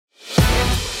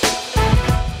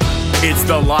It's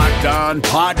the Locked On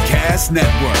Podcast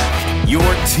Network, your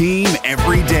team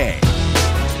every day.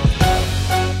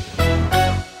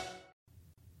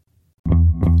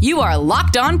 You are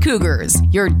Locked On Cougars,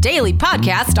 your daily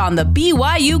podcast on the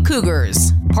BYU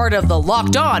Cougars, part of the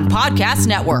Locked On Podcast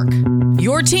Network,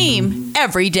 your team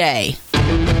every day.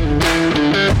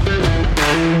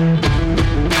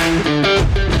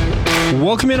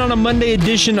 Welcome in on a Monday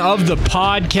edition of the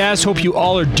podcast. Hope you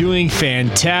all are doing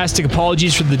fantastic.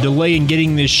 Apologies for the delay in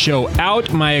getting this show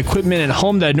out. My equipment at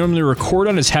home that I normally record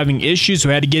on is having issues, so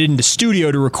I had to get into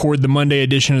studio to record the Monday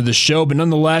edition of the show. But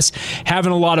nonetheless,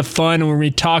 having a lot of fun, and we're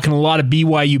going to be talking a lot of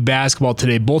BYU basketball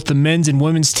today, both the men's and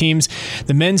women's teams.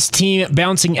 The men's team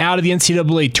bouncing out of the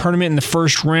NCAA tournament in the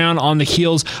first round on the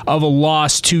heels of a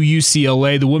loss to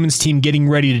UCLA. The women's team getting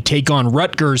ready to take on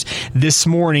Rutgers this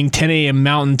morning, 10 a.m.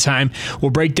 Mountain Time. We'll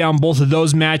break down both of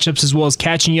those matchups as well as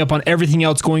catching you up on everything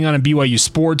else going on in BYU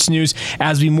sports news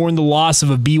as we mourn the loss of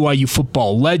a BYU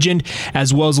football legend,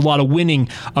 as well as a lot of winning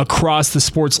across the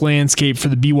sports landscape for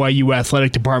the BYU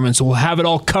athletic department. So we'll have it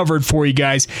all covered for you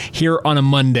guys here on a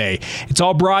Monday. It's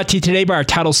all brought to you today by our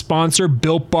title sponsor,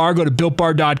 Built Bar. Go to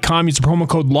BuiltBar.com. Use the promo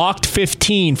code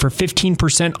LOCKED15 for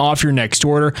 15% off your next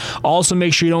order. Also,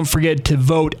 make sure you don't forget to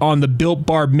vote on the Built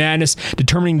Bar Madness,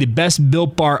 determining the best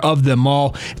Built Bar of them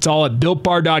all. It's all at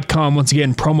BuiltBar.com. Once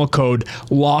again, promo code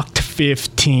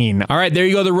LOCKED15. All right, there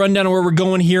you go, the rundown of where we're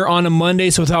going here on a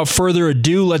Monday. So without further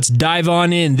ado, let's dive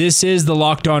on in. This is the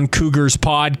Locked On Cougars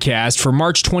podcast for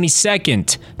March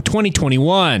 22nd,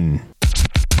 2021.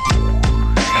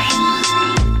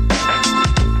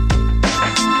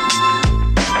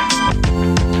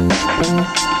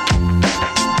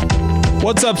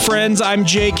 What's up, friends? I'm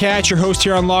Jay Katz, your host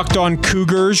here on Locked On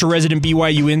Cougars, your resident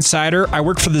BYU insider. I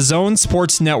work for the Zone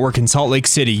Sports Network in Salt Lake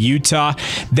City, Utah.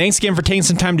 Thanks again for taking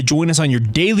some time to join us on your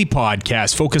daily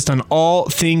podcast focused on all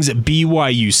things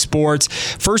BYU sports.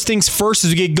 First things first,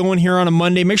 as we get going here on a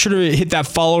Monday, make sure to hit that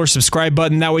follow or subscribe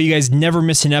button. That way you guys never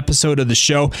miss an episode of the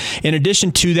show. In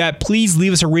addition to that, please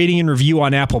leave us a rating and review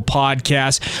on Apple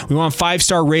Podcasts. We want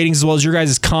 5-star ratings as well as your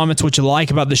guys' comments, what you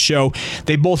like about the show.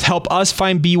 They both help us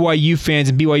find BYU fans,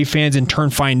 and BYU fans in turn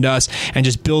find us and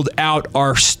just build out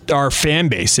our fan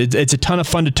base. It's a ton of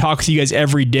fun to talk with you guys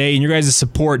every day, and your guys'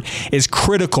 support is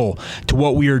critical to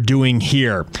what we are doing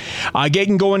here.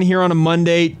 Getting going here on a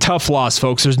Monday, tough loss,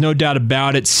 folks. There's no doubt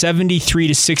about it.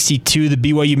 73-62, the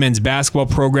BYU men's basketball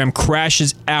program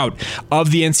crashes out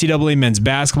of the NCAA men's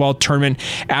basketball tournament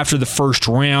after the first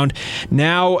round.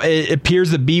 Now it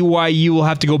appears that BYU will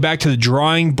have to go back to the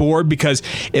drawing board because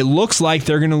it looks like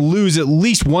they're going to lose at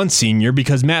least one senior,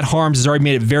 because Matt Harms has already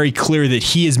made it very clear that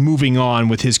he is moving on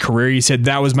with his career. He said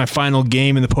that was my final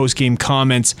game in the post-game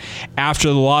comments after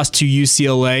the loss to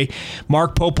UCLA.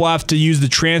 Mark Pope will have to use the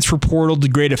transfer portal to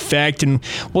great effect, and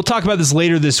we'll talk about this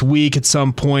later this week at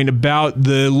some point about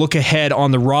the look ahead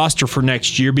on the roster for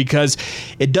next year, because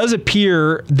it does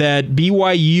appear that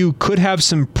BYU could have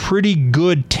some pretty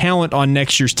good talent on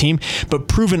next year's team, but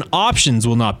proven options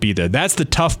will not be there. That's the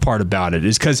tough part about it,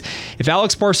 is because if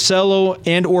Alex Barcelo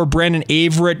and or Brandon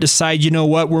Averett decide, you know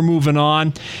what, we're moving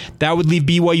on, that would leave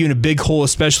BYU in a big hole,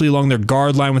 especially along their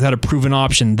guard line without a proven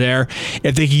option there.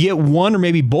 If they could get one or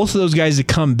maybe both of those guys to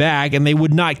come back, and they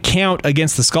would not count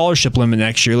against the scholarship limit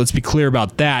next year, let's be clear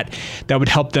about that, that would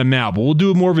help them out. But we'll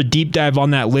do more of a deep dive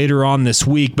on that later on this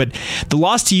week. But the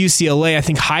loss to UCLA, I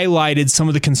think, highlighted some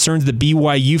of the concerns that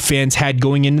BYU fans had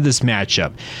going into this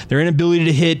matchup. Their inability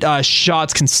to hit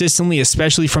shots consistently,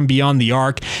 especially from beyond the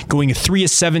arc, going 3 of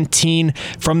 17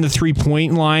 from the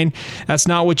three-point line. That's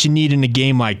not what you need in a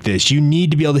game like this. You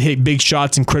need to be able to hit big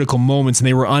shots in critical moments, and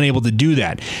they were unable to do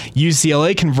that.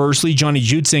 UCLA, conversely, Johnny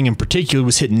Jutsing in particular,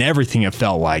 was hitting everything, it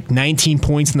felt like. 19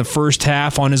 points in the first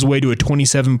half on his way to a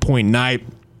 27-point night.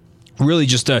 Really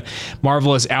just a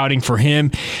marvelous outing for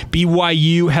him.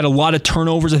 BYU had a lot of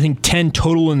turnovers, I think 10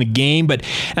 total in the game.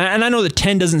 And I know that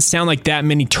 10 doesn't sound like that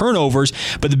many turnovers,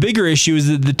 but the bigger issue is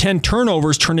that the 10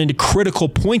 turnovers turned into critical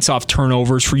points off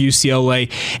turnovers for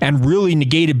UCLA and really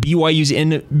negated BYU's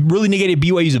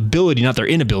ability, not their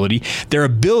inability, their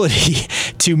ability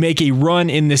to make a run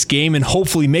in this game and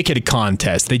hopefully make it a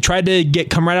contest. They tried to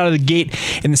come right out of the gate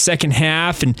in the second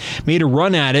half and made a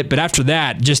run at it, but after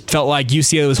that, just felt like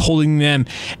UCLA was holding keeping them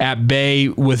at bay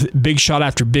with big shot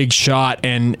after big shot,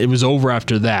 and it was over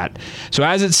after that. So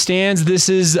as it stands, this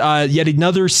is yet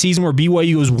another season where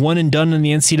BYU was one and done in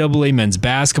the NCAA men's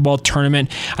basketball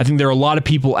tournament. I think there are a lot of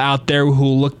people out there who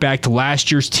will look back to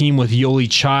last year's team with Yoli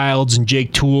Childs and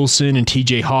Jake Toulson and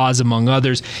TJ Haas, among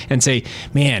others, and say,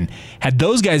 man, had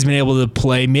those guys been able to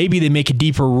play, maybe they make a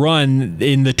deeper run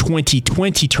in the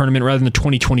 2020 tournament rather than the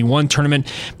 2021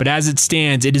 tournament. But as it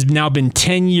stands, it has now been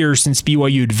 10 years since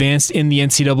BYU advanced in the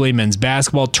NCAA men's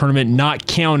basketball tournament, not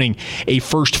counting a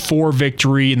first four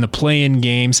victory in the play-in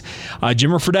games.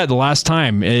 Jimmer Fredette, the last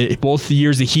time, both the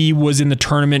years that he was in the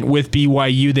tournament with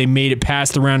BYU, they made it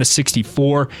past the round of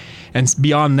 64. And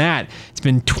beyond that, it's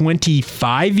been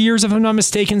 25 years, if I'm not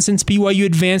mistaken, since BYU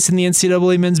advanced in the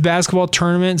NCAA men's basketball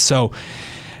tournament. So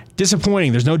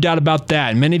disappointing. There's no doubt about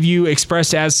that. And many of you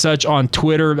expressed as such on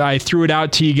Twitter. I threw it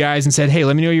out to you guys and said, hey,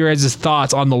 let me know your guys'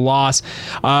 thoughts on the loss.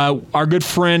 Our good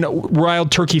friend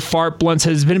Wild Turkey Fart Blunt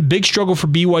says it's been a big struggle for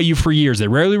BYU for years. They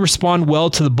rarely respond well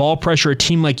to the ball pressure a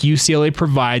team like UCLA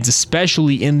provides,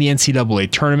 especially in the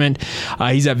NCAA tournament.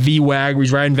 He's at VWAG.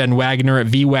 He's Ryan Van Wagner at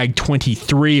VWAG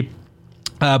 23.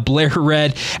 Blair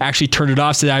Red actually turned it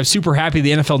off, said, I was super happy the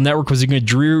NFL Network was doing a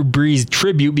Drew Brees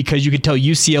tribute because you could tell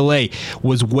UCLA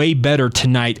was way better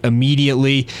tonight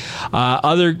immediately.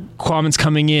 Other comments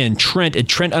coming in, Trent at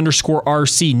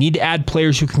Trent_RC, need to add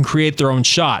players who can create their own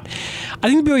shot. I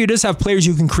think BYU does have players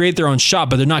who can create their own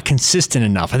shot, but they're not consistent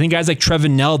enough. I think guys like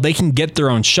Trevin Nell, they can get their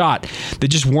own shot. They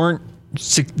just weren't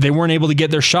able to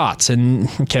get their shots. And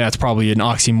okay, that's probably an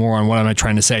oxymoron. What am I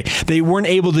trying to say? They weren't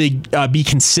able to be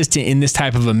consistent in this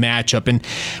type of a matchup. And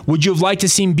would you have liked to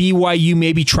see BYU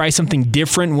maybe try something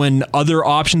different when other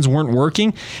options weren't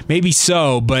working? Maybe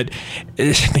so, but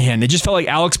man, it just felt like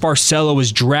Alex Barcelo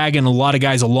was dragging a lot of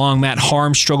guys along. Matt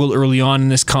Harm struggled early on in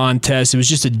this contest. It was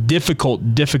just a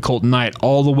difficult night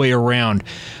all the way around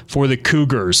for the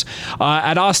Cougars.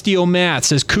 At Osteomath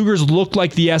says, Cougars looked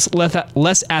like the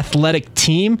less athletic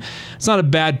team. It's not a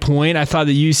bad point. I thought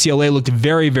that UCLA looked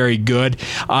very, very good.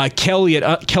 Kelly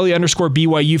at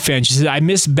Kelly_BYU fan, she said, I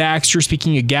miss Baxter.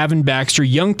 Speaking of Gavin Baxter,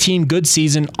 young team, good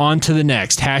season, on to the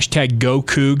next. # go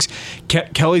Cougs.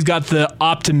 Kelly's got the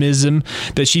optimism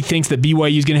that she thinks that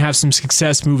BYU is going to have some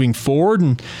success moving forward,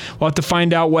 and we'll have to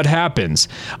find out what happens.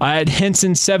 At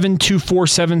Henson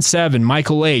 72477,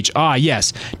 Michael H.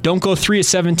 Yes, don't go 3 of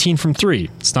 17 from 3.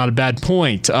 It's not a bad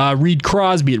point. Reed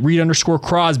Crosby at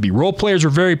Reed_Crosby. Role players were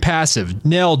very passive.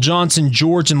 Nell, Johnson,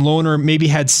 George, and Lohner maybe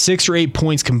had 6 or 8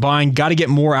 points combined. Got to get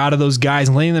more out of those guys,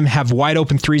 and letting them have wide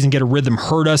open threes and get a rhythm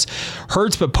hurts,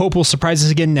 but Pope will surprise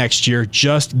us again next year.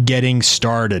 Just getting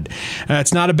started.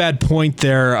 It's not a bad point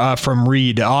there from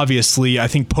Reed. Obviously, I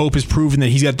think Pope has proven that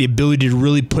he's got the ability to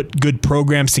really put good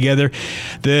programs together.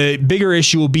 The bigger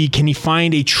issue will be, can he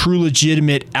find a true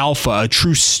legitimate alpha, a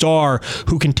true star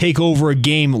who can take over a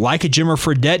game like a Jimmer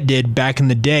Fredette did back in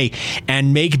the day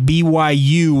and make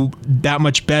BYU that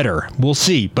much better? We'll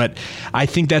see, but I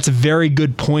think that's a very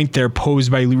good point there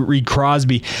posed by Reed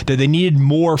Crosby, that they needed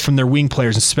more from their wing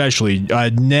players, especially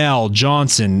Nell,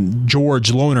 Johnson,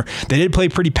 George, Lohner. They did play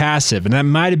pretty passive, and that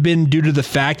might have been due to the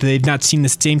fact that they've not seen the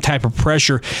same type of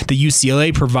pressure that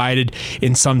UCLA provided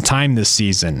in some time this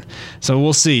season. So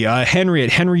we'll see. Henry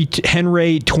at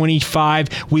Henry 25,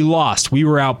 we lost. We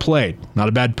were outplayed. Not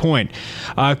a bad point.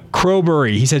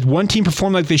 Crowbury, he said, one team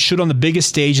performed like they should on the biggest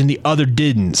stage and the other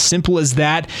didn't. Simple as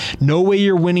that. No way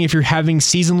you're winning if you're having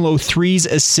season-low threes,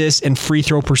 assists, and free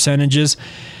throw percentages.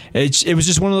 It was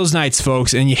just one of those nights,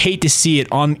 folks, and you hate to see it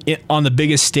on the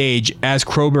biggest stage, as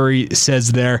Crowbury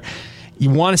says there. You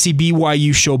want to see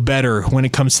BYU show better when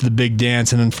it comes to the big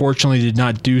dance, and unfortunately did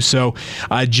not do so.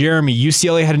 Jeremy,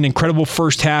 UCLA had an incredible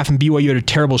first half, and BYU had a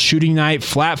terrible shooting night,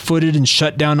 flat-footed and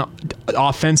shut down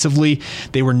offensively.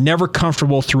 They were never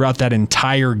comfortable throughout that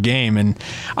entire game, and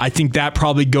I think that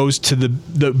probably goes to the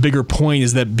bigger point,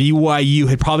 is that BYU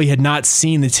had not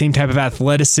seen the same type of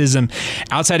athleticism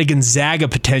outside of Gonzaga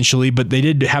potentially, but they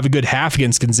did have a good half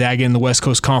against Gonzaga in the West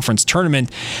Coast Conference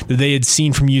tournament that they had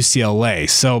seen from UCLA.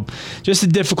 So just a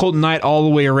difficult night all the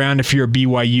way around if you're a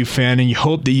BYU fan, and you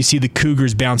hope that you see the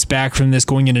Cougars bounce back from this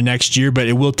going into next year, but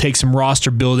it will take some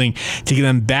roster building to get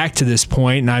them back to this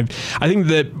point. And I think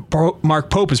that Mark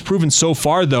Pope has proven so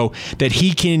far, though, that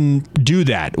he can do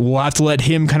that. We'll have to let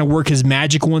him kind of work his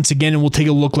magic once again, and we'll take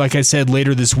a look, like I said,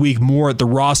 later this week, more at the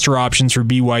roster options for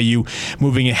BYU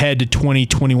moving ahead to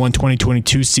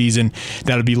 2021-2022 season.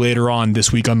 That'll be later on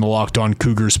this week on the Locked On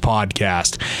Cougars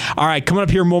podcast. All right, coming up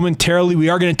here momentarily, we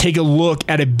are going to take a look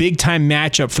at a big-time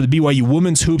matchup for the BYU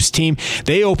women's hoops team.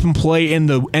 They open play in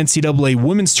the NCAA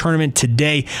women's tournament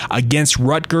today against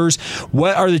Rutgers.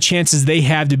 What are the chances they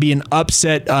have to be an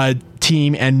upset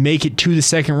team and make it to the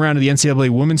second round of the NCAA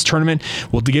Women's Tournament.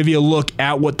 We'll give you a look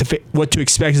at what to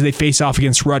expect as they face off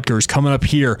against Rutgers coming up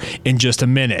here in just a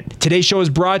minute. Today's show is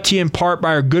brought to you in part by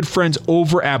our good friends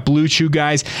over at Blue Chew,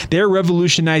 guys. They're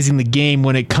revolutionizing the game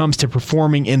when it comes to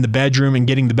performing in the bedroom and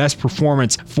getting the best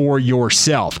performance for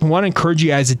yourself. I want to encourage you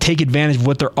guys to take advantage of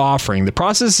what they're offering. The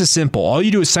process is simple. All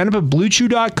you do is sign up at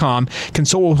BlueChew.com,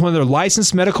 consult with one of their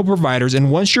licensed medical providers,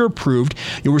 and once you're approved,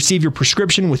 you'll receive your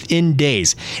prescription within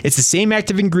days. It's the same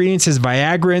active ingredients as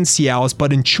Viagra and Cialis,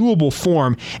 but in chewable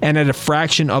form and at a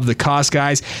fraction of the cost,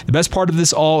 guys. The best part of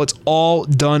this all, it's all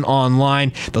done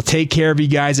online. They'll take care of you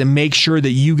guys and make sure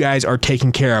that you guys are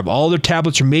taken care of. All their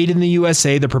tablets are made in the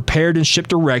USA. They're prepared and shipped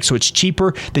direct, so it's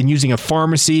cheaper than using a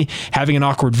pharmacy, having an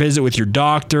awkward visit with your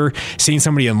doctor, seeing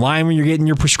somebody in line when you're getting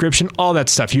your prescription, all that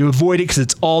stuff. You avoid it because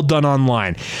it's all done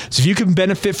online. So if you can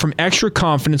benefit from extra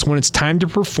confidence when it's time to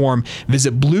perform,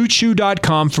 visit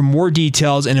BlueChew.com for more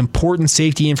details and important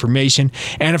safety information.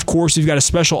 And of course, we've got a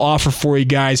special offer for you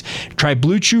guys. Try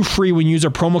Blue Chew free when you use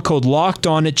our promo code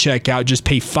LOCKEDON at checkout. Just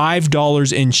pay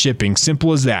 $5 in shipping.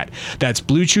 Simple as that. That's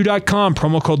BlueChew.com,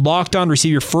 promo code LOCKEDON.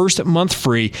 Receive your first month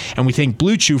free. And we thank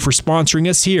Blue Chew for sponsoring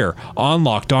us here on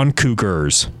Locked On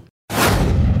Cougars.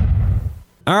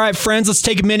 All right, friends, let's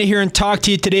take a minute here and talk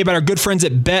to you today about our good friends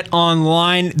at Bet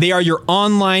Online. They are your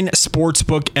online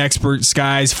sportsbook experts,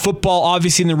 guys. Football,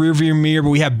 obviously, in the rearview mirror, but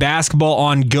we have basketball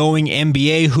ongoing,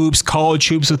 NBA hoops, college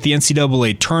hoops with the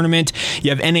NCAA tournament.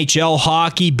 You have NHL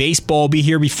hockey, baseball will be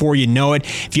here before you know it.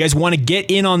 If you guys want to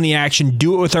get in on the action,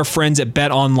 do it with our friends at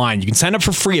Bet Online. You can sign up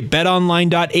for free at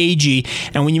betonline.ag,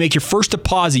 and when you make your first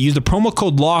deposit, use the promo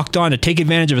code LOCKEDON to take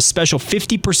advantage of a special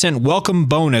 50% welcome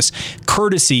bonus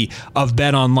courtesy of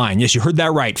Bet Online. Yes, you heard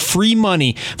that right. Free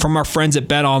money from our friends at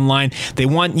Bet Online. They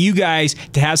want you guys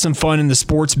to have some fun in the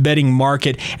sports betting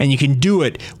market, and you can do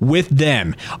it with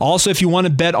them. Also, if you want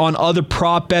to bet on other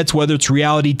prop bets, whether it's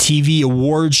reality TV,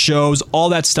 award shows, all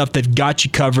that stuff, they've got you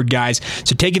covered, guys.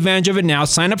 So take advantage of it now.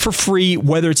 Sign up for free,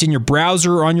 whether it's in your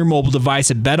browser or on your mobile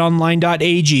device at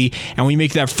betonline.ag. And when you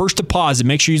make that first deposit,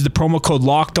 make sure you use the promo code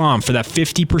LOCKEDON for that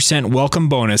 50% welcome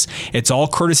bonus. It's all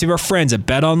courtesy of our friends at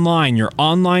Bet Online, your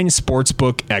online sportsbook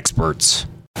experts.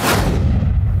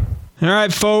 All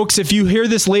right, folks, if you hear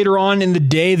this later on in the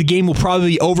day, the game will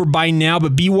probably be over by now,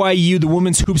 but BYU, the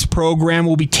women's hoops program,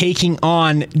 will be taking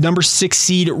on number 6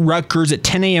 seed Rutgers at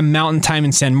 10 a.m. Mountain Time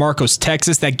in San Marcos,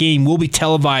 Texas. That game will be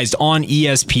televised on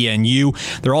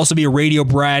ESPNU. There will also be a radio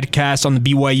broadcast on the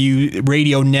BYU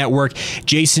radio network.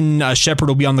 Jason Shepard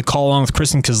will be on the call along with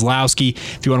Kristen Kozlowski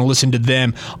if you want to listen to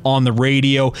them on the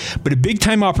radio. But a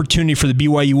big-time opportunity for the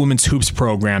BYU women's hoops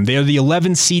program. They are the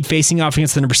 11 seed facing off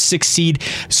against the number 6 seed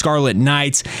Scarlet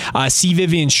Knights. C.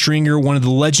 Vivian Stringer, one of the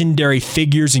legendary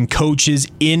figures and coaches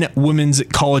in women's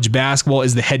college basketball,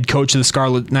 is the head coach of the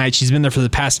Scarlet Knights. She's been there for the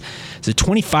past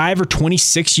 25 or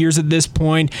 26 years at this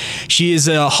point. She is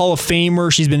a Hall of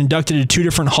Famer. She's been inducted into 2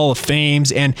 different Hall of Fames,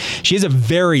 and she is a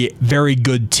very, very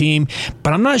good team.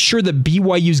 But I'm not sure that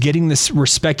BYU is getting this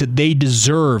respect that they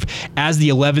deserve as the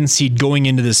 11 seed going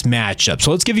into this matchup.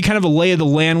 So let's give you kind of a lay of the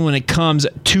land when it comes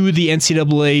to the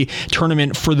NCAA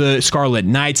tournament for the Scarlet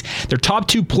Knights. Their top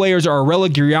 2 players are Arella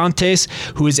Girantes,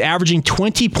 who is averaging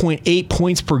 20.8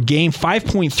 points per game,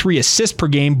 5.3 assists per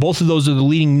game. Both of those are the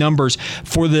leading numbers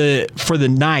for the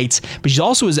Knights. But she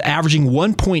also is averaging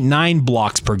 1.9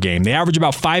 blocks per game. They average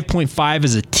about 5.5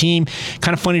 as a team.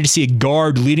 Kind of funny to see a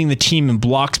guard leading the team in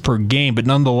blocks per game, but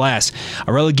nonetheless,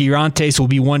 Arella Girantes will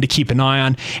be one to keep an eye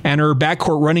on. And her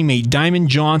backcourt running mate, Diamond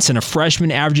Johnson, a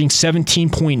freshman, averaging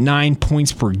 17.9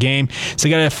 points per game. So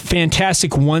they got a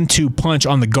fantastic 1-2 punch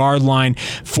on the guard line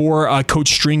for Coach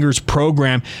Stringer's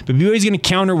program. But BYU is going to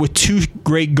counter with 2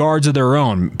 great guards of their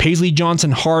own, Paisley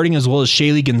Johnson-Harding as well as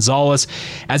Shaylee Gonzalez.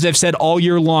 As I've said all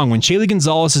year long, when Shaylee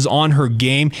Gonzalez is on her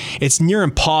game, it's near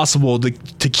impossible to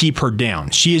keep her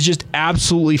down. She is just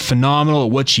absolutely phenomenal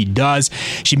at what she does.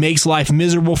 She makes life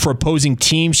miserable for opposing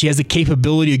teams. She has the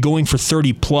capability of going for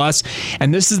 30+,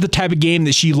 and this is the type of game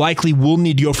that she likely will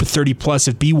need to go for 30+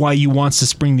 if BYU wants to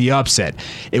spring the upset.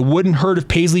 It wouldn't hurt if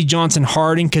Paisley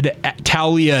Johnson-Harding could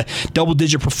tally a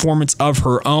double-digit performance of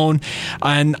her own.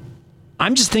 And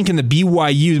I'm just thinking the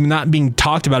BYU not being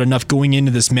talked about enough going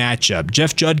into this matchup.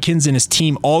 Jeff Judkins and his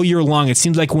team all year long, it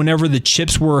seems like whenever the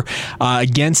chips were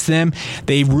against them,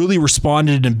 they really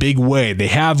responded in a big way. They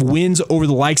have wins over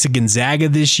the likes of Gonzaga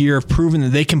this year, have proven that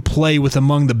they can play with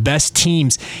among the best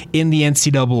teams in the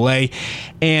NCAA.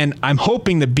 And I'm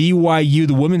hoping that BYU,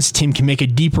 the women's team, can make a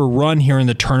deeper run here in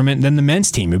the tournament than the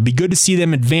men's team. It would be good to see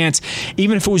them advance,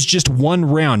 even if it was just one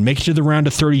round, make it to the round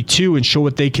of 32 and show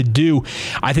what they could do.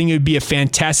 I think it would be a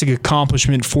fantastic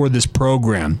accomplishment for this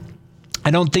program.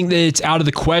 I don't think that it's out of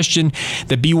the question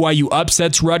that BYU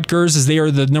upsets Rutgers, as they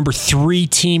are the number 3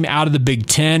 team out of the Big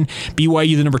Ten.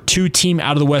 BYU, the number 2 team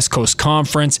out of the West Coast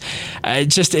Conference.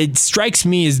 It strikes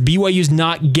me as BYU's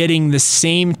not getting the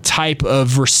same type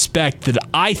of respect that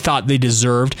I thought they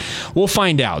deserved. We'll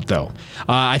find out, though.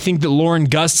 I think that Lauren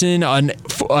Gustin,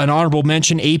 an honorable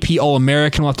mention, AP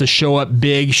All-American, will have to show up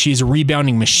big. She's a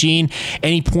rebounding machine.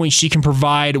 Any point she can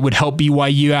provide would help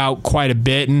BYU out quite a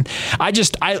bit. And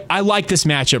I like this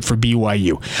matchup for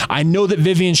BYU. I know that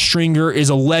Vivian Stringer is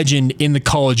a legend in the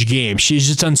college game. She's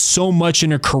just done so much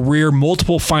in her career,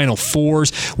 multiple Final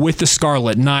Fours with the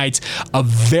Scarlet Knights, a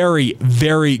very,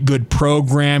 very good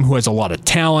program who has a lot of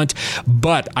talent.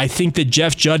 But I think that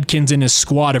Jeff Judkins and his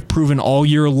squad have proven all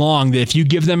year long that if you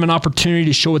give them an opportunity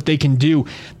to show what they can do,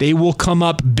 they will come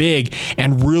up big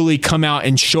and really come out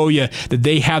and show you that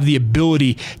they have the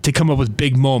ability to come up with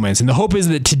big moments. And the hope is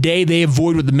that today they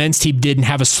avoid what the men's team did and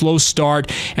have a slow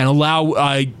start and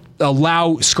allow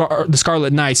the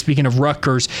Scarlet Knights, speaking of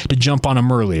Rutgers, to jump on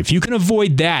them early. If you can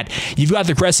avoid that, you've got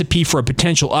the recipe for a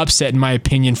potential upset, in my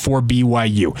opinion, for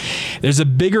BYU. There's a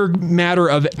bigger matter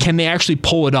of, can they actually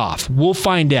pull it off? We'll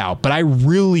find out, but I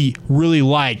really, really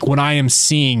like what I am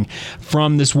seeing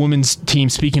from this women's team,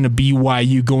 speaking of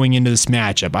BYU, going into this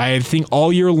matchup. I think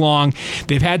all year long,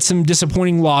 they've had some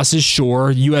disappointing losses,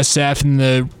 sure,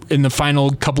 USF in the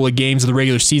final couple of games of the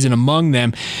regular season among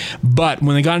them, but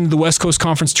when they got into the West Coast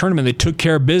Conference tournament, they took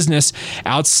care of business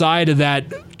outside of that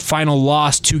final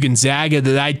loss to Gonzaga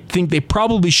that I think they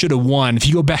probably should have won. If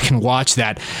you go back and watch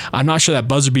that, I'm not sure that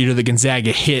buzzer beater that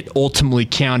Gonzaga hit ultimately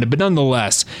counted, but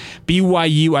nonetheless,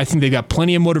 BYU, I think they got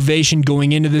plenty of motivation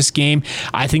going into this game.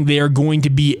 I think they are going to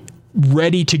be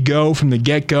ready to go from the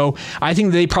get-go. I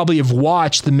think they probably have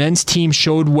watched. The men's team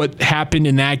showed what happened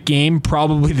in that game.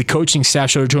 Probably the coaching staff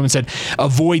showed it to them and said,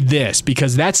 avoid this,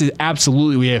 because that's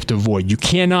absolutely what you have to avoid. You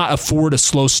cannot afford a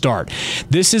slow start.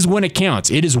 This is when it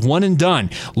counts. It is one and done.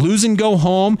 Lose and go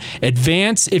home.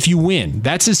 Advance if you win.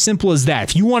 That's as simple as that.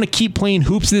 If you want to keep playing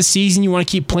hoops this season, you want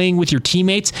to keep playing with your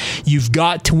teammates, you've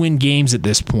got to win games at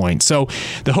this point. So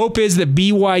the hope is that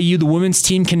BYU, the women's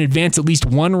team, can advance at least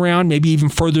one round, maybe even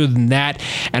further than that.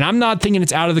 And I'm not thinking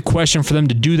it's out of the question for them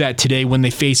to do that today when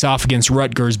they face off against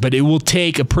Rutgers, but it will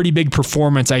take a pretty big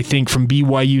performance, I think, from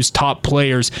BYU's top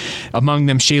players, among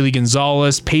them Shaylee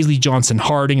Gonzalez, Paisley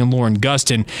Johnson-Harding, and Lauren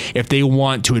Gustin, if they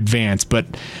want to advance. But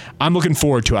I'm looking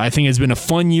forward to it. I think it's been a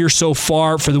fun year so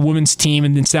far for the women's team,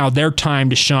 and it's now their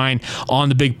time to shine on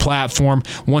the big platform.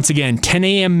 Once again, 10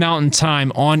 a.m. Mountain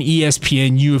Time on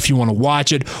ESPNU if you want to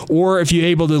watch it, or if you're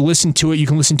able to listen to it, you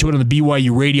can listen to it on the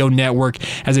BYU Radio Network.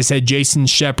 As I said, Jason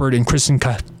Shepard and Kristen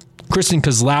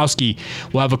Kozlowski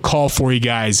will have a call for you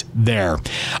guys there.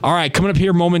 All right, coming up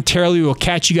here momentarily, we'll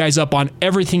catch you guys up on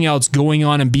everything else going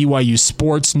on in BYU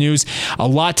sports news. A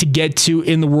lot to get to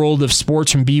in the world of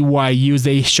sports from BYU, as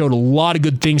they showed a lot of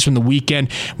good things from the weekend.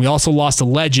 We also lost a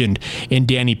legend in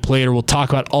Danny Plater. We'll talk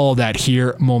about all that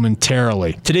here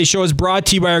momentarily. Today's show is brought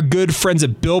to you by our good friends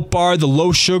at Built Bar, the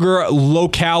low sugar, low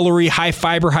calorie, high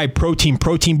fiber, high protein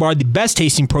bar, the best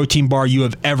tasting protein bar you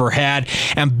have ever had.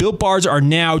 And Built Bars are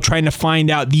now trying to find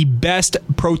out the best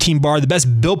protein bar, the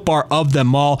best Built Bar of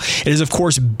them all. It is, of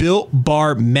course, Built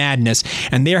Bar Madness,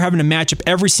 and they are having a matchup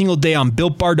every single day on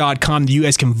BuiltBar.com that you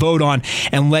guys can vote on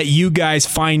and let you guys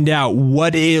find out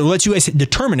what is, let you guys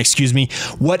determine,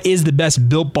 what is the best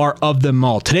Built Bar of them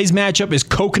all. Today's matchup is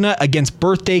coconut against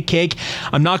birthday cake.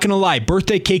 I'm not going to lie,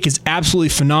 birthday cake is absolutely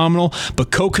phenomenal, but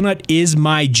coconut is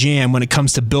my jam when it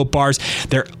comes to Built Bars.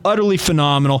 They're utterly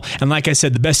phenomenal, and like I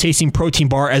said, the best tasting protein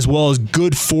bar as well as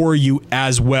good for you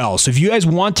as well. So if you guys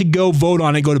want to go vote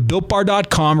on it, go to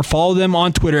BuiltBar.com or follow them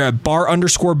on Twitter at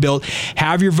bar_built.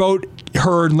 Have your vote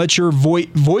heard and let your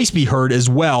voice be heard as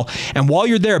well. And while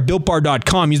you're there at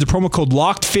BuiltBar.com, use the promo code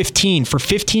LOCKED15 for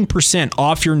 15%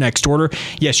 off your next order.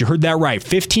 Yes, you heard that right.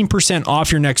 15% off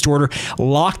your next order.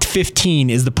 LOCKED15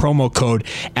 is the promo code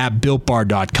at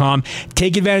BuiltBar.com.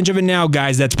 Take advantage of it now,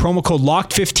 guys. That's promo code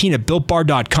LOCKED15 at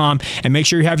BuiltBar.com, and make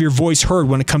sure you have your voice heard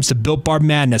when it comes to Built Bar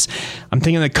Madness. I'm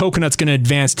thinking that coconut's going to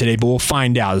advance today, but we'll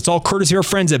find out. It's all courtesy of our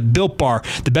friends at Built Bar,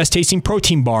 the best tasting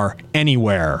protein bar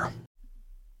anywhere.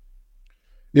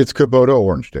 It's Kubota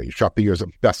Orange Day. Shop the year's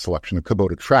best selection of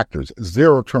Kubota tractors,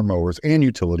 zero-turn mowers, and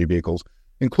utility vehicles,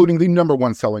 including the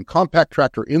 #1 selling compact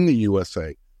tractor in the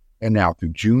USA. And now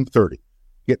through June 30,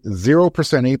 get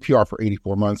 0% APR for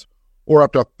 84 months or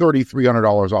up to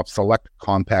 $3,300 off select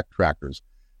compact tractors.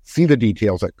 See the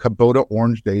details at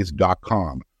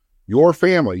KubotaOrangeDays.com. Your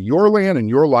family, your land, and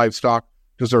your livestock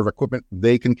deserve equipment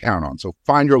they can count on. So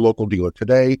find your local dealer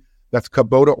today. That's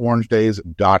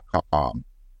KubotaOrangeDays.com.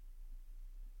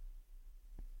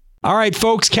 All right,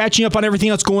 folks, catching up on everything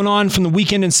else going on from the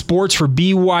weekend in sports for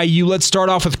BYU. Let's start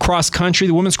off with cross country.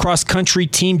 The women's cross country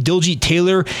team, Diljit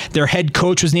Taylor, their head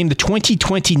coach, was named the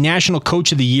 2020 National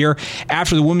Coach of the Year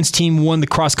after the women's team won the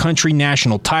cross country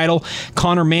national title.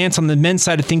 Connor Mance on the men's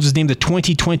side of things was named the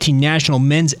 2020 National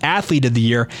Men's Athlete of the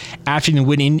Year after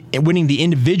winning the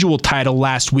individual title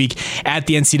last week at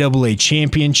the NCAA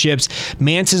Championships.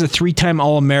 Mance is a three-time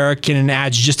All-American and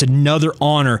adds just another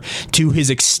honor to his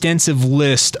extensive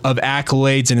list of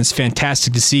accolades, and it's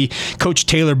fantastic to see. Coach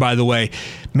Taylor, by the way,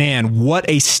 man, what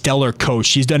a stellar coach.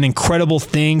 She's done incredible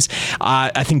things.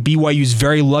 I think BYU is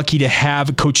very lucky to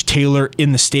have Coach Taylor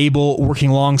in the stable working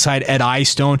alongside Ed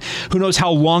Eyestone. Who knows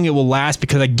how long it will last,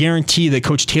 because I guarantee that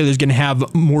Coach Taylor is going to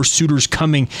have more suitors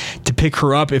coming to pick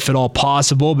her up if at all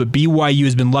possible, but BYU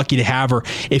has been lucky to have her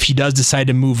if she does decide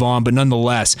to move on. But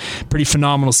nonetheless, pretty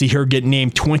phenomenal to see her get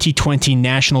named 2020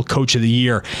 National Coach of the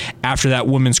Year after that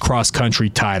women's cross-country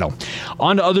title.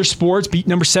 On to other sports.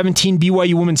 Number 17,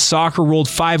 BYU women's soccer rolled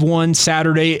 5-1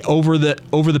 Saturday over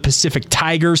the Pacific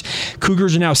Tigers.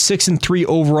 Cougars are now 6-3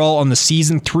 overall on the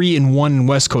season, 3-1 in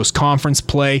West Coast Conference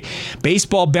play.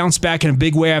 Baseball bounced back in a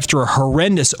big way after a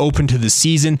horrendous open to the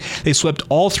season. They swept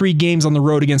all 3 games on the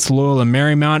road against Loyola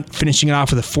Marymount, finishing it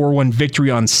off with a 4-1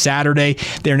 victory on Saturday.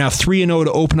 They are now 3-0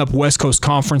 to open up West Coast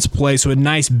Conference play, so a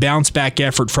nice bounce back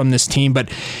effort from this team.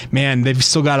 But man, they've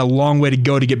still got a long way to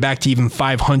go to get back to even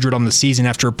 500 on the season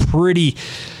after a pretty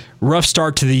rough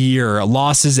start to the year.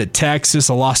 Losses at Texas,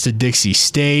 a loss to Dixie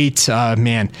State.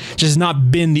 Man, just has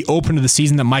not been the open of the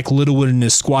season that Mike Littlewood and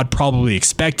his squad probably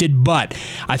expected, but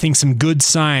I think some good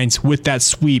signs with that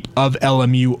sweep of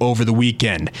LMU over the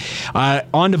weekend.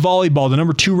 On to volleyball. The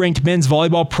number 2 ranked men's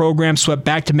volleyball program swept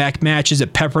back-to-back matches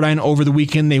at Pepperdine over the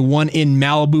weekend. They won in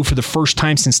Malibu for the first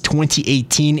time since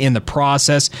 2018 in the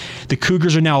process. The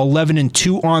Cougars are now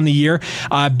 11-2 on the year,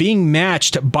 being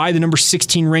matched by the number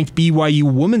 16 ranked BYU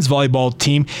women's volleyball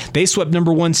team. They swept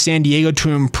number 1 San Diego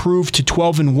to improve to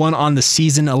 12-1 on the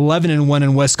season, 11-1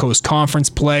 in West Coast Conference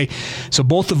play. So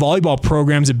both the volleyball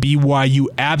programs at BYU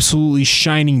absolutely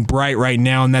shining bright right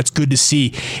now, and that's good to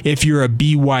see if you're a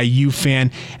BYU fan.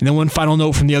 And then one final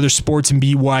note from the other sports in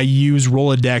BYU's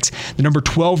Rolodex. The number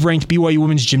 12 ranked BYU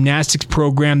women's gymnastics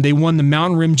program, they won the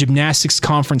Mountain Rim Gymnastics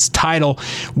Conference title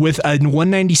with a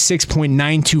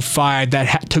 196.925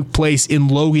 that took place in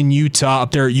Logan, Utah,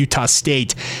 up there at Utah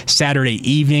State Saturday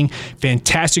evening.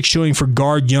 Fantastic showing for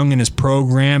Guard Young and his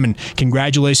program, and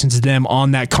congratulations to them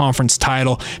on that conference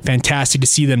title. Fantastic to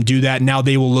see them do that. Now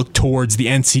they will look towards the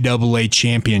NCAA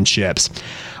championships.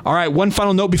 All right, one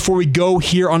final note before we go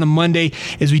here on a Monday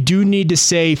is we do need to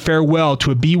say farewell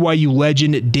to a BYU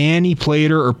legend, Danny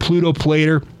Plater, or Pluto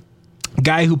Plater.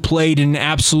 Guy who played in an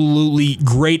absolutely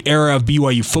great era of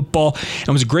BYU football and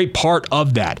was a great part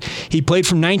of that. He played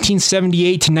from 1978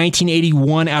 to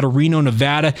 1981 out of Reno,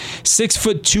 Nevada.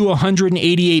 6'2",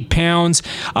 188 pounds.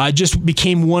 Just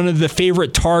became one of the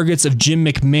favorite targets of Jim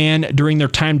McMahon during their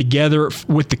time together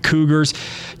with the Cougars.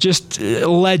 Just a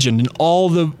legend in all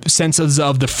the senses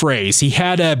of the phrase. He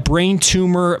had a brain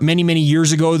tumor many, many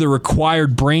years ago that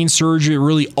required brain surgery. It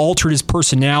really altered his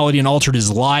personality and altered his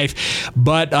life,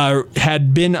 but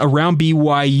had been around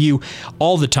BYU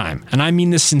all the time. And I mean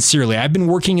this sincerely. I've been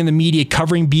working in the media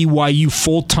covering BYU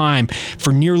full time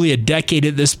for nearly a decade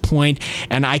at this point,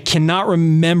 and I cannot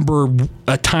remember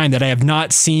a time that I have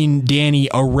not seen Danny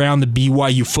around the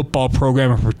BYU football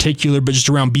program in particular, but just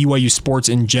around BYU sports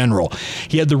in general.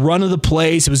 He had the run of the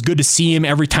plays. It was good to see him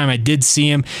every time I did see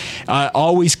him.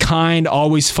 Always kind,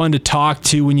 always fun to talk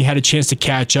to when you had a chance to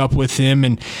catch up with him,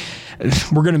 and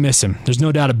we're going to miss him. There's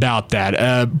no doubt about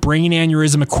that. Brain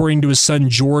aneurysm, according to his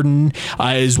son Jordan,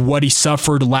 is what he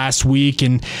suffered last week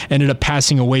and ended up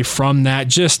passing away from that.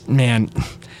 Just, man,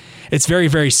 it's very,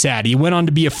 very sad. He went on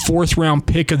to be a 4th-round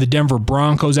pick of the Denver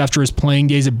Broncos after his playing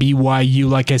days at BYU.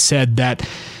 Like I said, that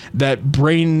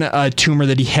brain tumor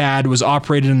that he had was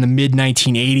operated in the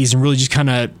mid-1980s and really just kind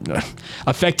of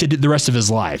affected the rest of his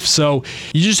life. So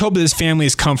you just hope that his family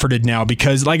is comforted now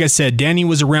because, like I said, Danny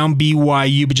was around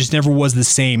BYU but just never was the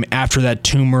same after that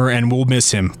tumor, and we'll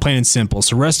miss him, plain and simple.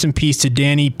 So rest in peace to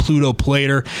Danny Pluto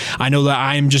Plater. I know that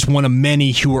I am just one of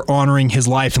many who are honoring his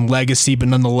life and legacy, but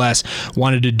nonetheless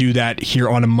wanted to do that here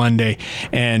on a Monday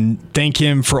and thank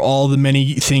him for all the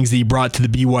many things that he brought to the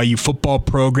BYU football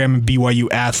program and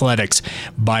BYU athletes athletics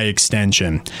by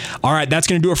extension. All right, that's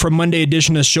going to do it for Monday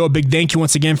edition of the show. A big thank you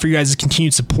once again for you guys'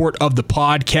 continued support of the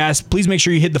podcast. Please make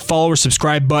sure you hit the follow or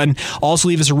subscribe button. Also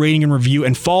leave us a rating and review,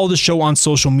 and follow the show on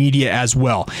social media as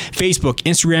well. Facebook,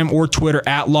 Instagram, or Twitter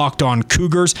at Locked On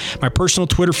Cougars. My personal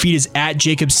Twitter feed is at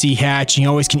Jacob C. Hatch. You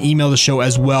always can email the show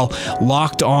as well.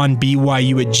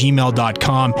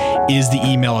 LockedOnBYU@gmail.com is the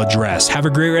email address. Have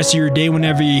a great rest of your day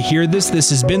whenever you hear this.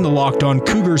 This has been the Locked On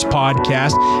Cougars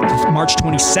podcast for March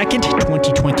 22nd,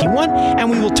 2021, and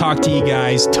we will talk to you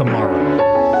guys tomorrow.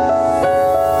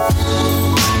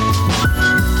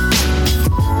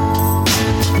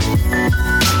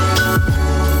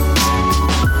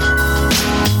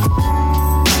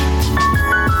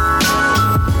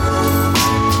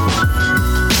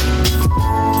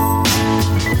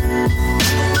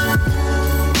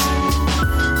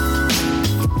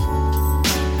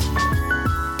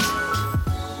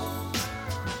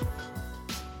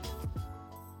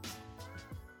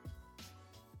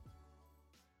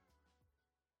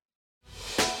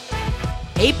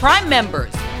 Hey, Prime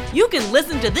members, you can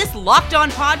listen to this Locked On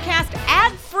podcast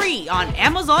ad-free on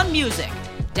Amazon Music.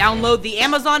 Download the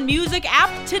Amazon Music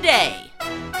app today.